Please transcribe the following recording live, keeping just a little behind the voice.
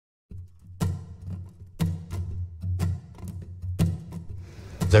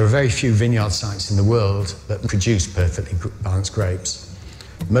There are very few vineyard sites in the world that produce perfectly balanced grapes.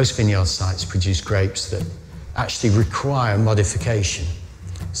 Most vineyard sites produce grapes that actually require modification.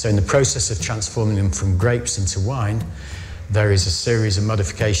 So in the process of transforming them from grapes into wine, there is a series of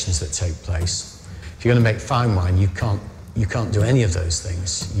modifications that take place. If you're going to make fine wine, you can't do any of those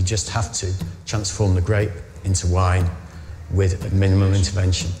things. You just have to transform the grape into wine with a minimal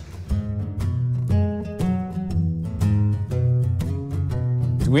intervention.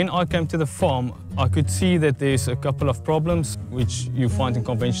 When I came to the farm, I could see that there's a couple of problems which you find in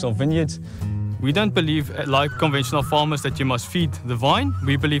conventional vineyards. We don't believe, like conventional farmers, that you must feed the vine.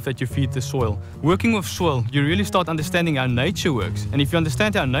 We believe that you feed the soil. Working with soil, you really start understanding how nature works. And if you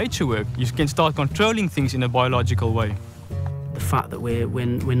understand how nature works, you can start controlling things in a biological way. The fact that we're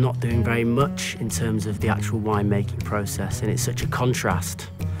not doing very much in terms of the actual winemaking process, and it's such a contrast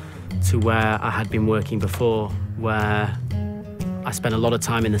to where I had been working before, where I spent a lot of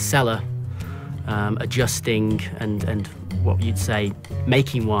time in the cellar, adjusting and what you'd say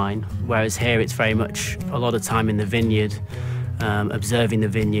making wine, whereas here it's very much a lot of time in the vineyard, observing the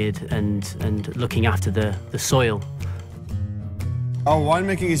vineyard and looking after the soil. Our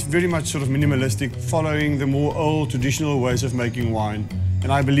winemaking is very much sort of minimalistic, following the more old traditional ways of making wine.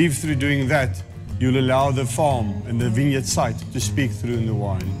 And I believe through doing that, you'll allow the farm and the vineyard site to speak through in the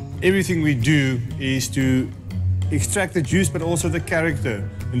wine. Everything we do is to extract the juice, but also the character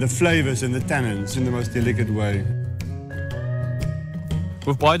and the flavors and the tannins in the most delicate way.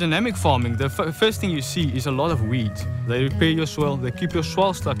 With biodynamic farming, the first thing you see is a lot of weeds. They repair your soil, they keep your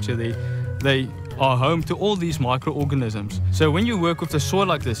soil structure, they are home to all these microorganisms. So when you work with the soil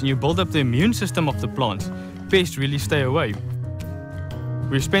like this and you build up the immune system of the plants, pests really stay away.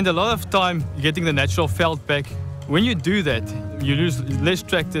 We spend a lot of time getting the natural veld back. When you do that, you lose less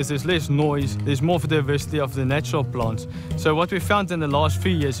tractors, there's less noise, there's more diversity of the natural plants. So what we found in the last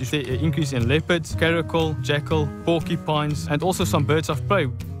few years is the increase in leopards, caracal, jackal, porcupines, and also some birds of prey.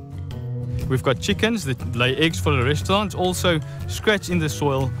 We've got chickens that lay eggs for the restaurants, also scratch in the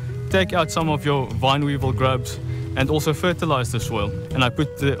soil, take out some of your vine weevil grubs, and also fertilize the soil. And I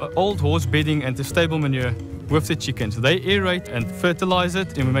put the old horse bedding and the stable manure with the chickens. They aerate and fertilize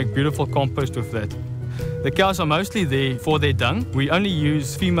it, and we make beautiful compost with that. The cows are mostly there for their dung. We only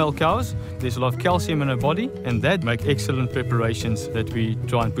use female cows. There's a lot of calcium in her body, and that makes excellent preparations that we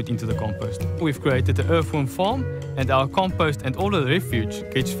try and put into the compost. We've created an earthworm farm, and our compost and all of the refuge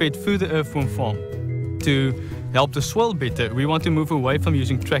gets fed through the earthworm farm. To help the soil better, we want to move away from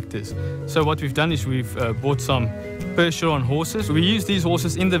using tractors. So what we've done is we've bought some Percheron horses. We use these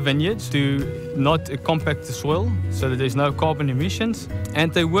horses in the vineyards to not compact the soil so that there's no carbon emissions.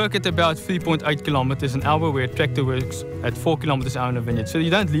 And they work at about 3.8 kilometers an hour, where a tractor works at 4 kilometers an hour in a vineyard. So you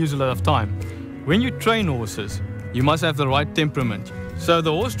don't lose a lot of time. When you train horses, you must have the right temperament. So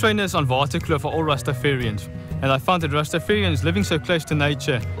the horse trainers on Waterkloof are all Rastafarians. And I found that Rastafarians living so close to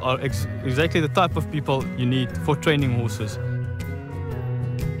nature are exactly the type of people you need for training horses.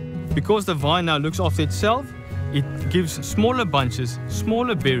 Because the vine now looks after itself, it gives smaller bunches,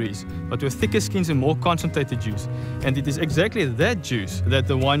 smaller berries, but with thicker skins and more concentrated juice. And it is exactly that juice that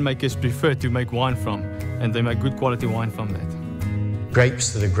the winemakers prefer to make wine from, and they make good quality wine from that.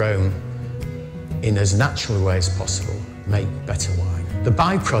 Grapes that are grown in as natural a way as possible make better wine. The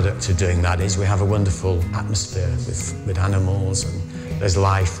byproduct of doing that is we have a wonderful atmosphere with animals, and there's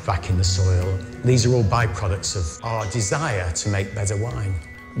life back in the soil. These are all byproducts of our desire to make better wine.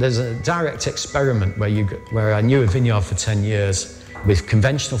 There's a direct experiment where I knew a vineyard for 10 years with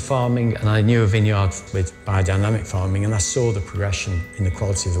conventional farming, and I knew a vineyard with biodynamic farming, and I saw the progression in the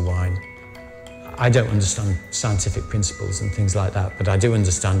quality of the wine. I don't understand scientific principles and things like that, but I do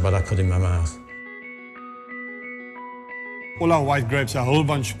understand what I put in my mouth. All our white grapes are whole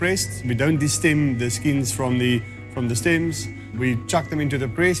bunch pressed. We don't destem the skins from the stems. We chuck them into the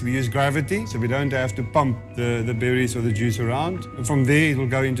press. We use gravity, so we don't have to pump the berries or the juice around. And from there, it will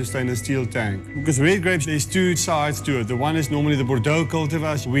go into stainless steel tank. Because red grapes, there's two sides to it. The one is normally the Bordeaux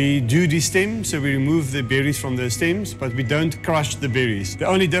cultivars. We do destem, so we remove the berries from the stems, but we don't crush the berries. The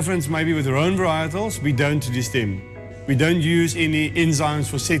only difference maybe with Rhone varietals, we don't destem. We don't use any enzymes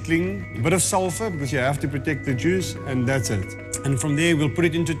for settling. A bit of sulfur, because you have to protect the juice, and that's it. And from there, we'll put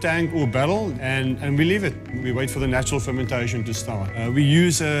it into tank or barrel, and we leave it. We wait for the natural fermentation to start. We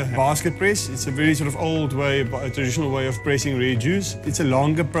use a basket press. It's a very sort of old way, a traditional way of pressing red juice. It's a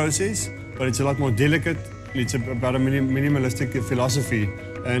longer process, but it's a lot more delicate. It's about a minimalistic philosophy.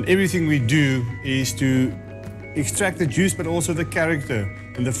 And everything we do is to extract the juice, but also the character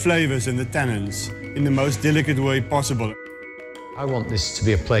and the flavors and the tannins in the most delicate way possible. I want this to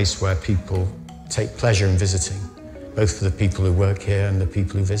be a place where people take pleasure in visiting. both for the people who work here and the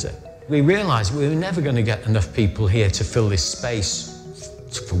people who visit. We realised we were never going to get enough people here to fill this space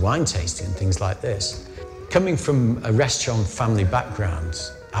for wine tasting and things like this. Coming from a restaurant family background,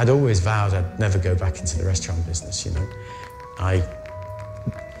 I'd always vowed I'd never go back into the restaurant business, you know. I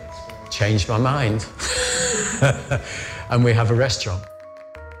changed my mind and we have a restaurant.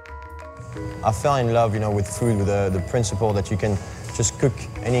 I fell in love, you know, with food, with the principle that you can just cook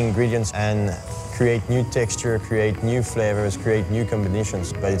any ingredients and create new texture, create new flavors, create new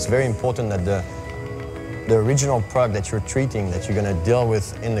combinations. But it's very important that the original product that you're treating, that you're going to deal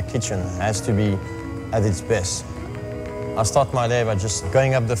with in the kitchen, has to be at its best. I start my day by just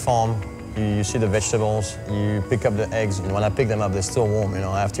going up the farm. You see the vegetables, you pick up the eggs, and when I pick them up, they're still warm. You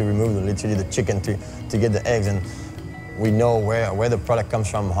know, I have to remove literally the chicken to get the eggs, and we know where the product comes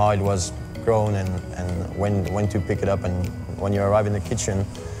from, how it was grown, and when to pick it up. And when you arrive in the kitchen,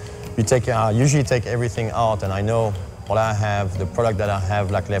 you usually take everything out, and I know what I have, the product that I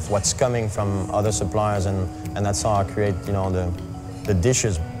have like left, what's coming from other suppliers, and that's how I create, you know, the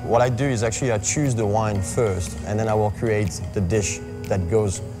dishes. What I do is actually I choose the wine first, and then I will create the dish that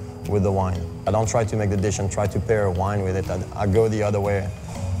goes with the wine. I don't try to make the dish and try to pair a wine with it. I go the other way,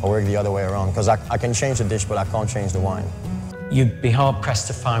 I work the other way around, because I can change the dish, but I can't change the wine. You'd be hard-pressed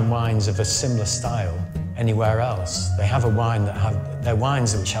to find wines of a similar style anywhere else. They have a wine they're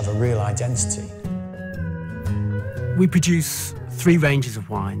wines which have a real identity. We produce 3 ranges of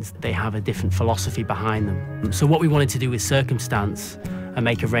wines. They have a different philosophy behind them. So what we wanted to do with Circumstance and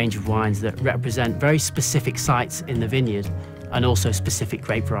make a range of wines that represent very specific sites in the vineyard and also specific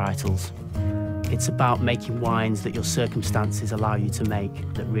grape varietals. It's about making wines that your circumstances allow you to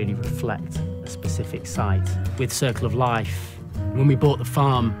make that really reflect a specific site. With Circle of Life, when we bought the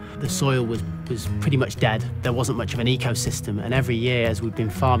farm, the soil was pretty much dead. There wasn't much of an ecosystem, and every year as we've been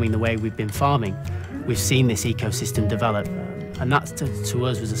farming the way we've been farming, we've seen this ecosystem develop. And that to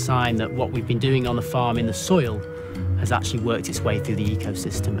us was a sign that what we've been doing on the farm in the soil has actually worked its way through the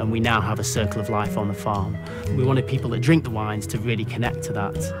ecosystem, and we now have a circle of life on the farm. We wanted people that drink the wines to really connect to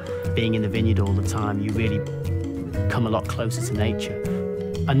that. Being in the vineyard all the time, you really come a lot closer to nature.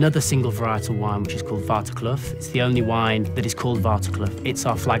 Another single varietal wine, which is called Waterkloof. It's the only wine that is called Waterkloof. It's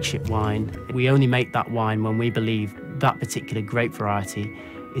our flagship wine. We only make that wine when we believe that particular grape variety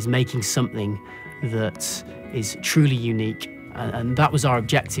is making something that is truly unique. And that was our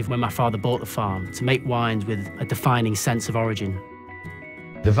objective when my father bought the farm, to make wines with a defining sense of origin.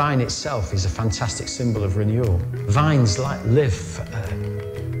 The vine itself is a fantastic symbol of renewal. Vines live for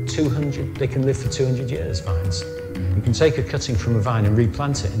 200, they can live for 200 years, vines. You can take a cutting from a vine and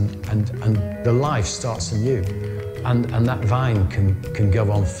replant it, and the life starts anew. And that vine can go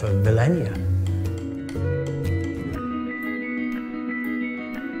on for millennia.